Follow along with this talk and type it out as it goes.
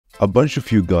A bunch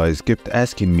of you guys kept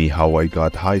asking me how I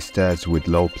got high stats with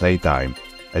low playtime.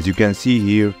 As you can see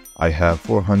here, I have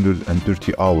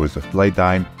 430 hours of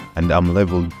playtime and I'm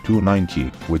level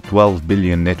 290 with 12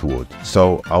 billion net worth.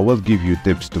 So I will give you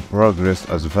tips to progress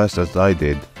as fast as I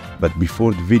did. But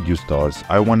before the video starts,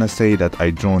 I wanna say that I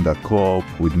joined a co-op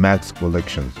with max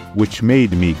collections, which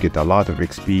made me get a lot of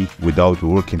XP without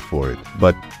working for it.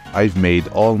 But I've made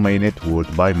all my net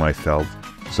worth by myself,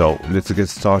 so let's get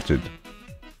started.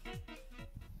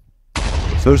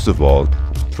 First of all,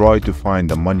 try to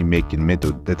find a money-making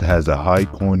method that has a high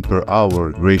coin per hour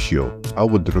ratio. I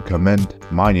would recommend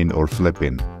mining or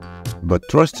flipping. But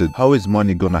trusted, how is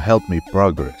money gonna help me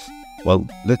progress? Well,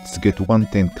 let's get one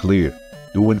thing clear.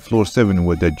 Doing floor 7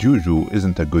 with a juju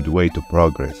isn't a good way to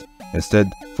progress.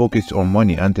 Instead, focus on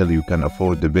money until you can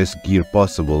afford the best gear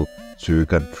possible so you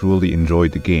can truly enjoy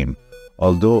the game.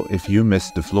 Although if you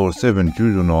miss the floor 7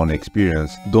 juju non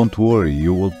experience, don't worry,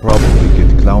 you will probably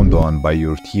get clowned on by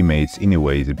your teammates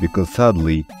anyways, because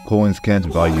sadly, coins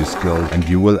can't buy you skills and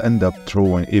you will end up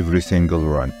throwing every single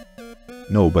run.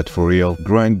 No, but for real,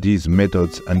 grind these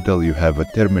methods until you have a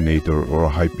Terminator or a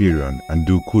Hyperion and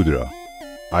do Kudra.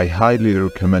 I highly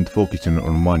recommend focusing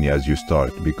on money as you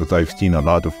start, because I've seen a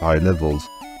lot of high levels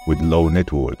with low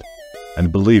net worth. And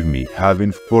believe me,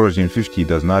 having foraging 50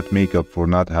 does not make up for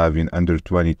not having under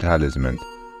 20 talisman.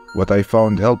 What I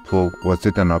found helpful was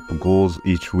setting up goals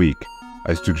each week.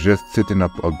 I suggest setting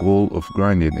up a goal of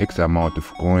grinding X amount of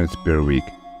coins per week.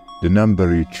 The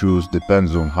number you choose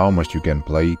depends on how much you can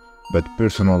play, but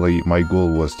personally my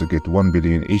goal was to get 1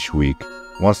 billion each week.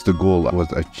 Once the goal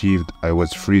was achieved, I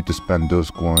was free to spend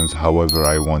those coins however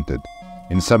I wanted.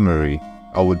 In summary,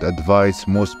 I would advise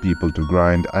most people to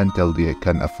grind until they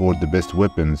can afford the best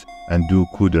weapons and do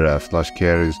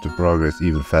Kudra/carries to progress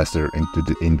even faster into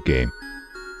the end game.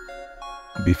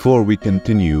 Before we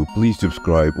continue, please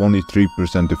subscribe. Only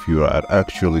 3% of you are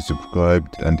actually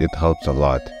subscribed and it helps a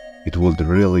lot. It would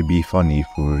really be funny if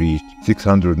we reach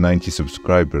 690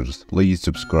 subscribers. Please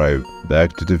subscribe.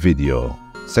 Back to the video.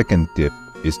 Second tip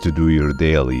is to do your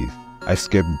dailies. I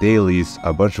skipped dailies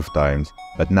a bunch of times,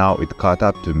 but now it caught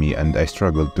up to me and I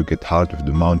struggled to get Heart of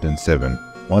the Mountain 7.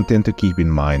 One thing to keep in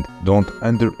mind, don't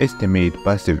underestimate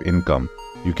passive income.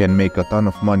 You can make a ton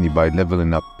of money by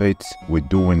leveling up pets with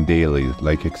doing dailies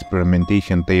like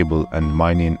experimentation table and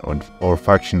mining or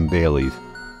faction dailies.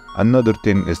 Another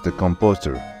thing is the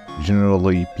composter.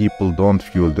 Generally, people don't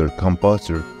fuel their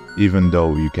composter even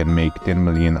though you can make 10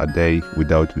 million a day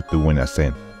without doing a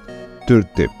cent. Third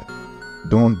tip.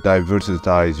 Don't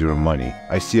diversify your money.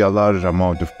 I see a large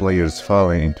amount of players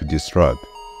falling into this trap.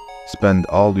 Spend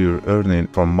all your earning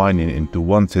from mining into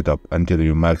one setup until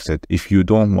you max it if you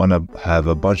don't want to have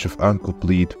a bunch of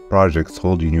incomplete projects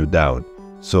holding you down.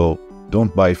 So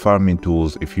don't buy farming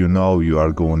tools if you know you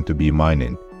are going to be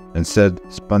mining. Instead,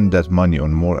 spend that money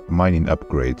on more mining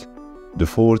upgrades. The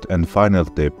fourth and final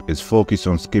tip is focus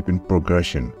on skipping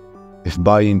progression. If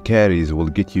buying carries will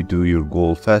get you to your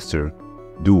goal faster,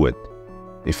 do it.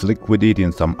 If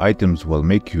liquidating some items will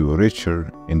make you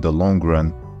richer in the long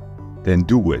run, then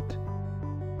do it.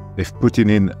 If putting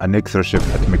in an extra shift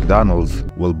at McDonald's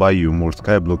will buy you more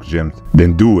Skyblock gems,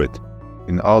 then do it.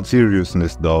 In all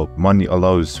seriousness though, money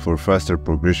allows for faster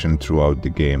progression throughout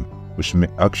the game, which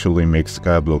actually makes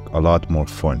Skyblock a lot more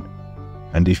fun.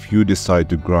 And if you decide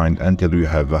to grind until you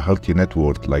have a healthy net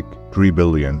worth like 3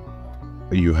 billion,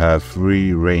 you have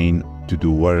free reign to do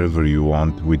whatever you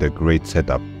want with a great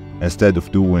setup. Instead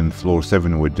of doing floor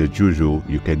 7 with the juju,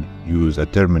 you can use a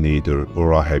Terminator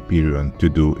or a Hyperion to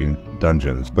do in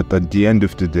dungeons. But at the end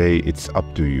of the day, it's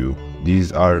up to you.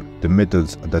 These are the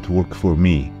methods that work for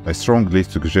me. I strongly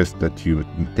suggest that you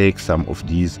take some of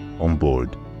these on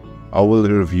board. I will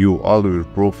review all your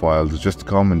profiles. Just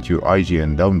comment your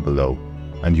IGN down below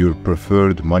and your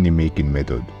preferred money-making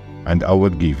method. And I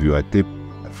will give you a tip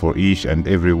for each and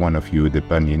every one of you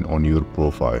depending on your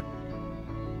profile.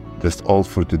 That's all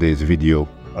for today's video.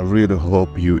 I really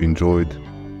hope you enjoyed.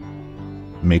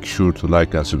 Make sure to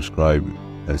like and subscribe.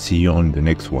 I'll see you on the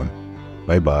next one.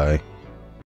 Bye bye.